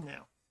campaign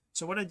now.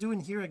 So what I do in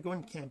here, I go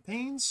in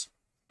campaigns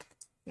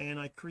and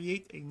I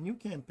create a new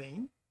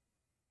campaign.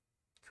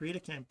 Create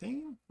a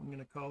campaign. I'm going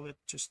to call it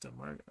just a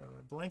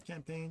blank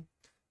campaign.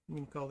 I'm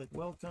going to call it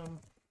welcome,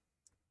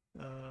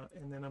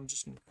 and then I'm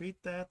just going to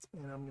create that,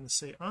 and I'm going to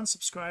say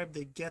unsubscribe,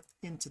 they get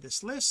into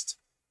this list,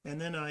 and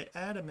then I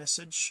add a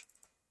message,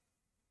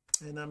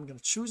 and I'm going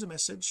to choose a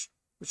message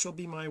which will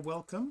be my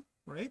welcome,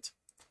 right?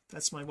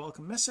 That's my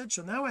welcome message.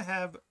 So now I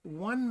have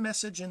one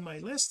message in my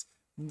list.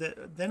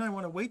 Then I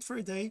want to wait for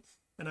a day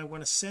and I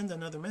want to send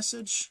another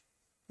message,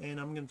 and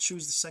I'm going to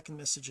choose the second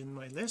message in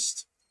my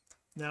list.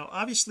 Now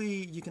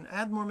obviously you can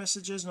add more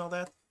messages and all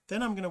that.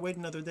 Then I'm going to wait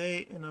another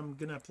day and I'm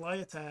going to apply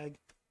a tag,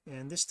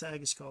 and this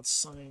tag is called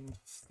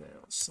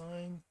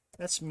Seinfeld.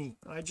 That's me.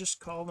 I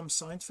just call them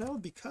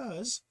Seinfeld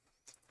because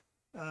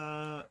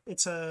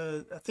it's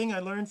a thing I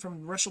learned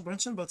from Russell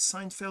Brunson about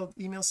Seinfeld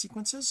email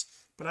sequences,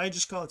 but I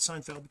just call it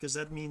Seinfeld because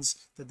that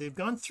means that they've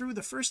gone through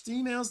the first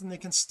emails and they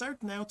can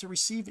start now to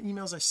receive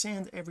emails I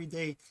send every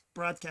day,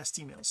 broadcast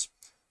emails.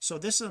 So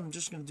this, I'm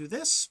just going to do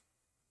this.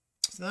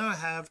 So now I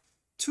have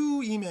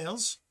two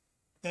emails,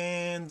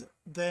 and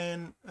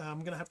then I'm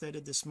going to have to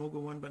edit this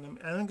Mogo one, but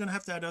I'm going to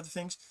have to add other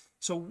things.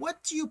 So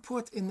what do you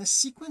put in the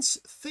sequence?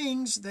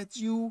 Things that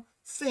you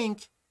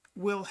think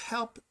will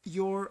help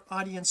your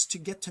audience to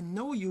get to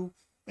know you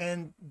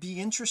and be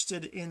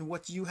interested in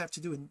what you have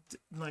to do. And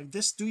like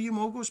this Do You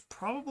Mogo is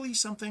probably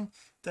something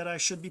that I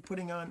should be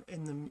putting on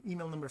in the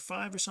email number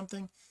 5 or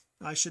something.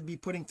 I should be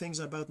putting things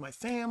about my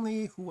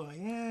family, who I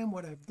am,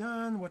 what I've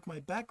done, what my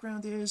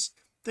background is,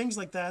 things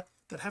like that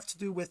have to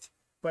do with,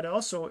 but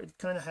also it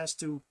kind of has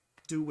to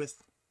do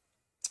with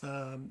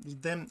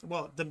them.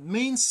 Well, the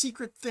main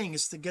secret thing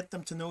is to get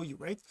them to know you,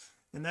 right?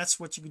 And that's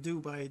what you do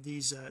by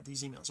these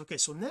emails. Okay,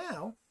 so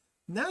now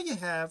you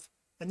have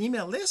an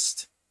email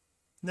list.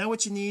 Now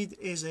what you need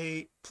is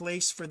a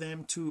place for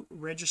them to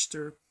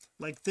register,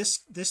 like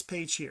this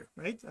page here,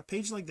 right? A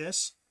page like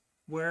this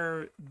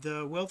where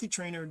the wealthy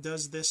trainer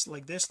does this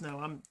like this.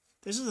 Now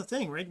this is the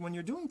thing, right? When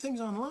you're doing things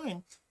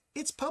online,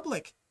 it's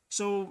public,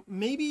 so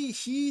maybe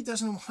he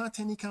doesn't want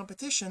any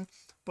competition,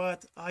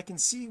 but I can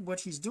see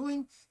what he's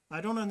doing.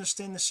 I don't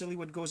understand necessarily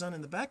what goes on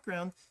in the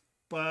background,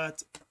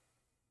 but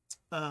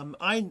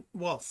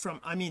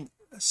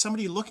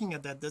somebody looking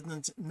at that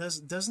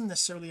doesn't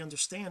necessarily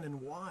understand,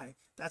 and why.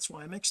 That's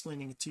why I'm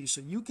explaining it to you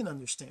so you can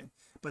understand.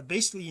 But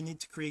basically you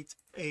need to create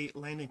a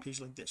landing page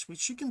like this,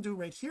 which you can do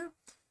right here.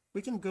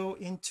 We can go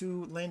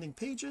into landing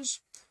pages,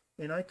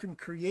 and I can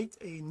create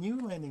a new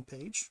landing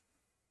page,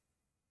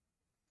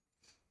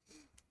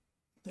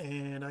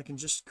 and I can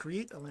just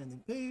create a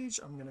landing page.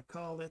 I'm going to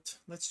call it,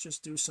 let's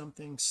just do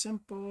something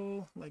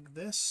simple like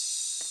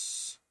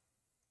this.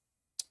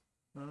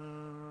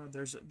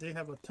 They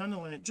have a ton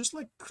of land, just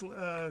like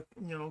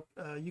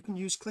you can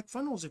use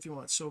ClickFunnels if you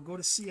want. So go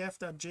to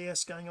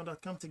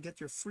cf.jsgagnon.com to get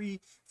your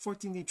free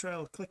 14-day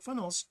trial of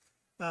ClickFunnels,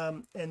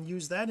 and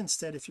use that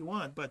instead if you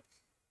want. But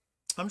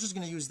I'm just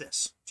going to use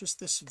this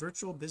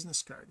virtual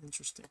business card.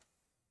 Interesting.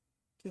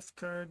 Gift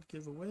card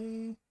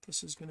giveaway.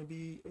 This is going to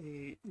be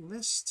a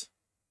list.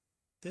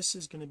 This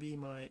is going to be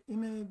my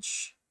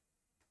image.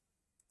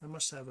 I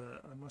must have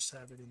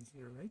it in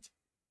here, right?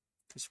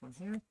 This one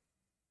here.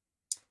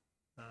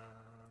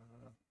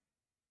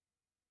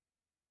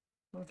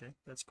 Okay,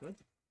 that's good.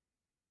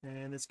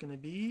 And it's going to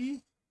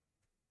be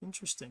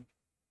interesting.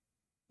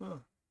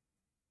 How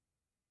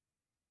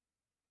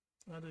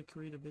to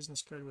create a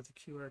business card with a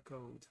QR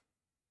code.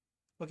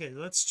 Okay,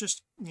 let's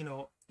just, you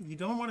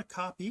don't want to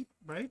copy,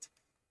 right?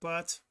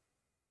 But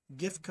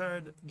gift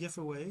card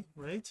giveaway,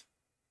 right,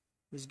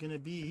 is going to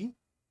be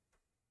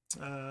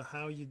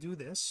how you do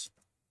this,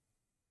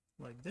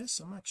 like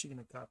this. I'm actually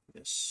going to copy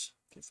this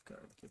gift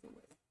card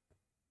giveaway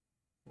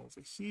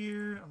over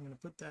here. I'm going to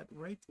put that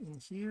right in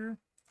here.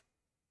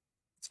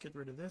 Let's get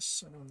rid of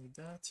this. I don't need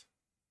that.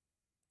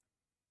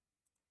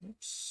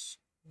 Oops.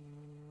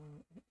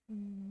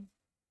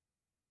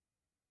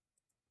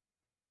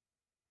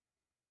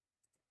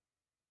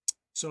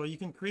 So you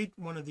can create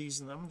one of these,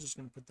 and I'm just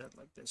going to put that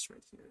like this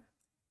right here.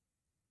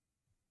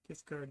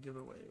 gift card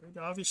giveaway, right?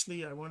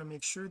 Obviously I want to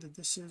make sure that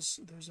this is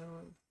there's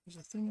a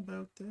thing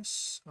about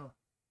this. Oh,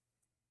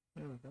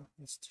 there we go.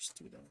 Let's just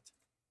do that.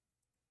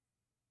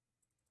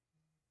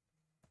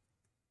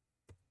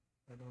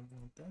 I don't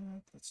want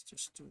that. Let's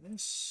just do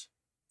this.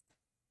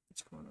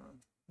 What's going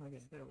on?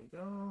 Okay, there we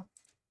go.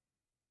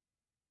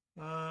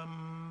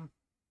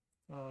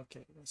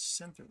 Okay, let's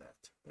center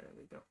that. There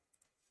we go.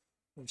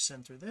 We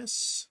center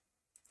this,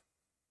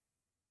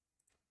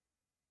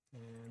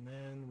 and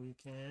then we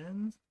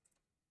can,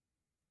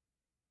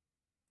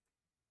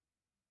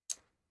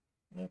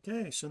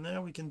 okay, so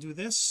now we can do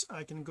this.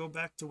 I can go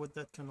back to what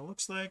that kind of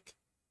looks like.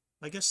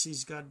 I guess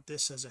he's got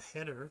this as a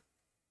header,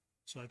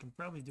 so I can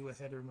probably do a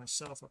header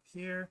myself up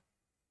here.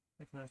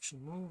 I can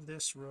actually move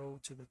this row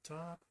to the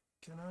top.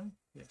 Can I?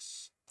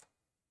 Yes,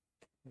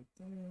 right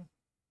there.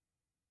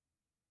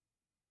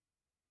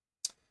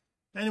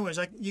 Anyways,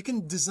 you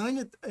can design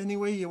it any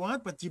way you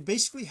want, but you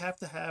basically have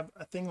to have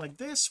a thing like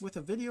this with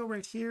a video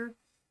right here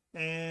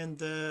and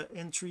the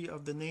entry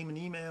of the name and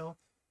email,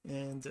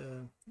 and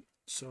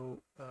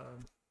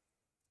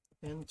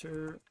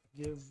enter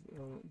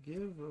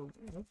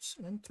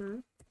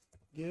enter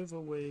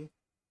giveaway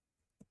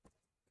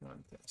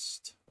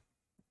contest,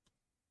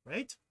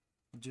 right?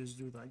 Just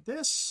do it like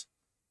this,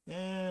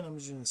 and I'm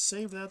just going to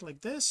save that like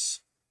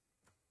this.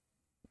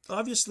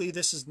 Obviously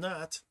this is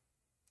not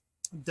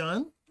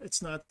done,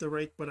 it's not the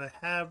right, but I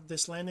have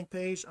this landing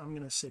page. I'm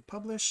going to say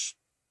publish,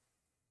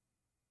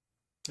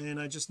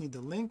 and I just need the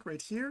link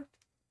right here,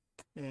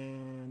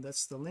 and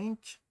that's the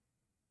link.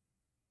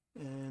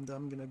 And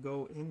I'm going to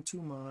go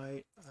into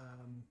my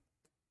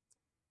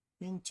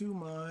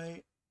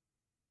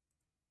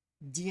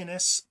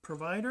DNS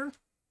provider,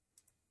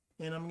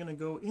 and I'm going to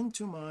go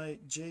into my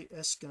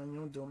JS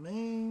Gagnon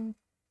domain,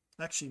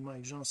 actually my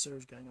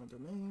Jean-Serge Gagnon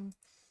domain,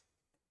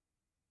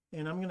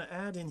 and I'm going to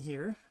add in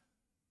here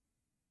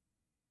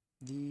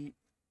the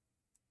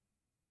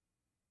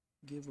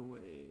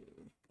giveaway.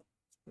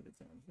 Let's put it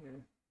down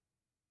here,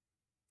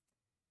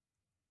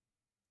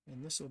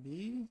 and this will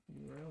be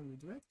URL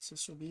redirects.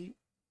 This will be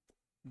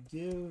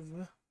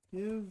give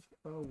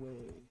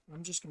away.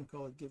 I'm just going to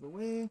call it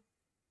giveaway,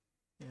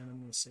 and I'm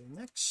going to say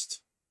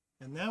next,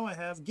 and now I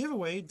have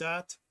giveaway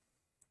dot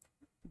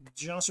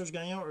Jean-Serge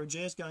Gagnon or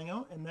JS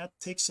Gagnon, and that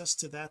takes us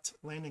to that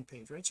landing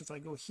page, right? So if I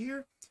go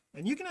here,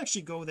 and you can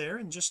actually go there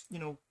and just, you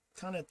know,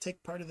 kind of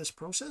take part of this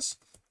process.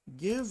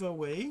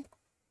 Giveaway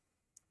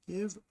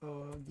dot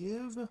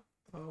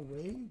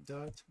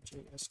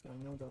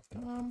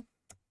jsgagnon.com,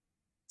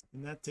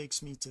 and that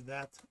takes me to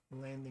that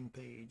landing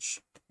page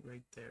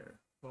right there.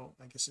 Oh,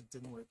 I guess it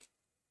didn't work.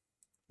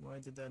 Why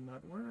did that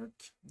not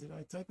work? Did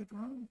I type it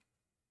wrong?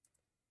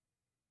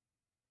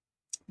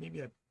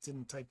 Maybe I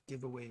didn't type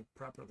giveaway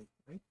properly,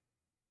 right?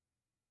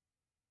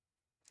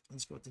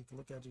 Let's go take a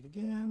look at it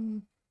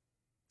again.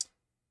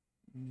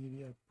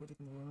 Maybe I put it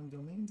in the wrong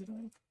domain, did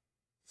I?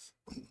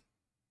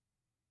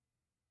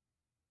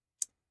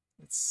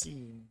 Let's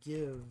see,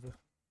 give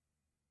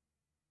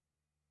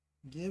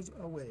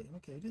away.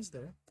 Okay, it is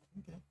there.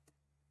 Okay,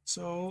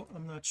 so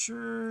I'm not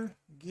sure.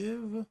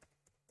 Give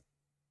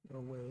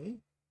away.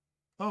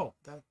 Oh,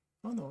 that,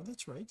 oh no,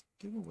 that's right.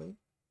 Give away.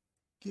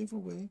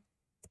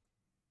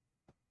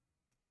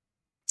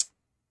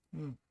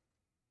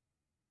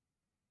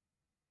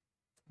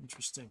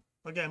 Interesting.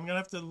 Okay, I'm gonna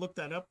have to look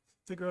that up,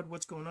 figure out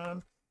what's going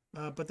on,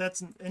 but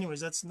that's,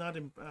 anyways, that's not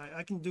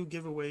I can do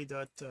giveaway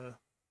dot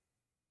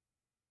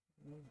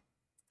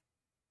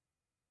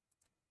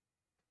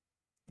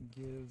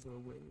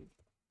giveaway.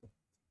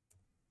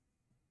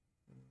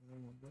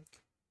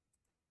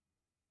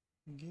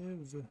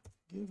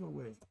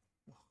 Giveaway.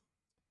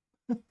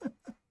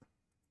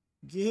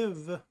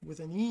 Give with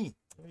an E.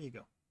 There you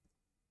go.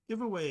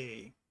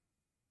 Giveaway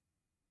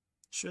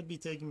should be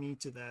taking me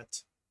to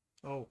that.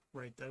 Oh,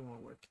 right, that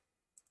won't work.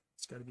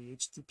 It's got to be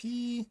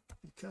HTTP,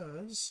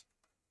 because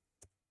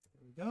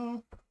there we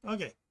go.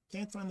 Okay,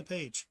 can't find the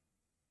page.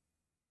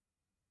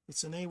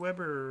 It's an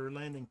Aweber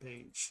landing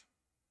page.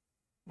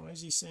 Why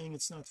is he saying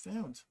it's not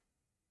found?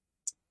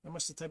 I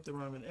must have typed the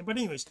wrong one. But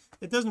anyways,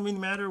 it doesn't really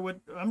matter. What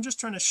I'm just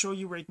trying to show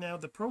you right now,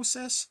 the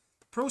process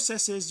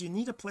is you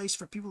need a place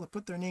for people to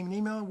put their name and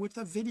email with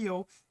a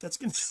video that's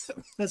going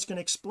to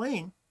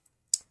explain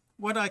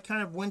what I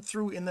kind of went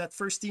through in that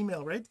first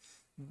email, right?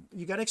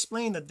 You got to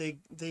explain that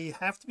they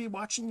have to be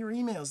watching your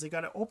emails. They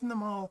got to open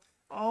them all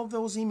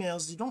those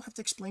emails. You don't have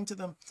to explain to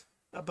them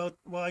about,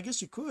 well, I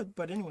guess you could,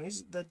 but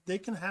anyways, that they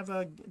can have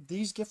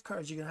these gift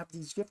cards. You can have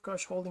these gift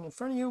cards holding in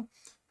front of you.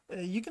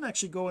 You can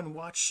actually go and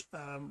watch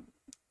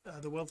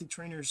the Wealthy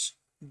Trainers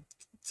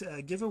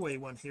giveaway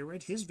one here,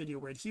 right? His video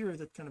right here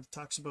that kind of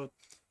talks about,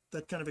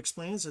 that kind of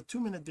explains, a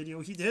 2-minute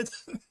video he did.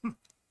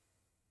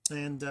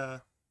 And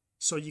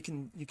so you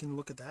can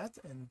look at that,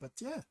 and but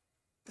yeah,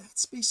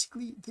 that's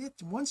basically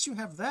it. Once you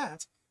have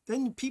that,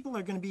 then people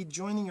are going to be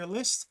joining your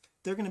list.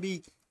 They're going to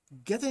be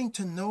getting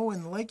to know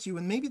and like you,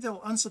 and maybe they'll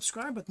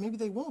unsubscribe, but maybe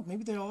they won't.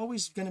 Maybe they're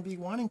always going to be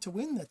wanting to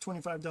win that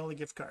 $25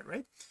 gift card,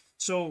 right?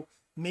 So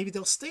maybe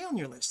they'll stay on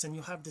your list, and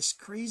you'll have this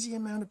crazy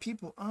amount of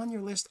people on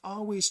your list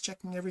always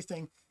checking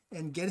everything,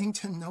 and getting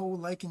to know,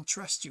 like, and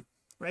trust you,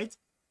 right?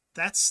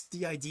 That's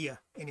the idea.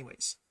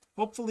 Anyways,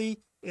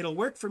 hopefully it'll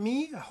work for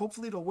me,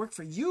 hopefully it'll work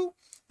for you,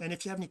 and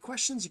if you have any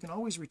questions you can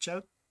always reach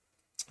out.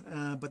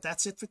 But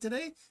that's it for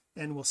today,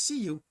 and we'll see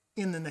you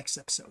in the next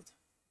episode.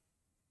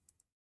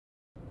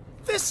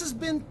 This has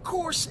been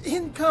Course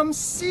Income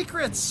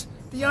Secrets,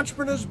 the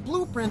entrepreneur's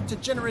blueprint to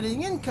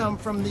generating income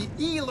from the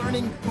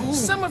e-learning boom.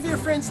 Some of your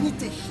friends need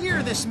to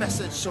hear this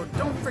message, so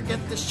don't forget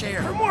to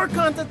share. For more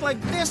content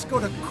like this, go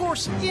to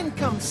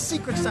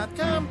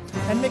CourseIncomeSecrets.com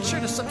and make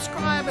sure to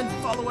subscribe and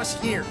follow us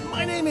here.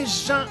 My name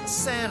is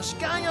Jean-Serge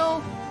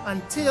Gagnon.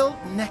 Until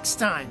next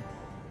time.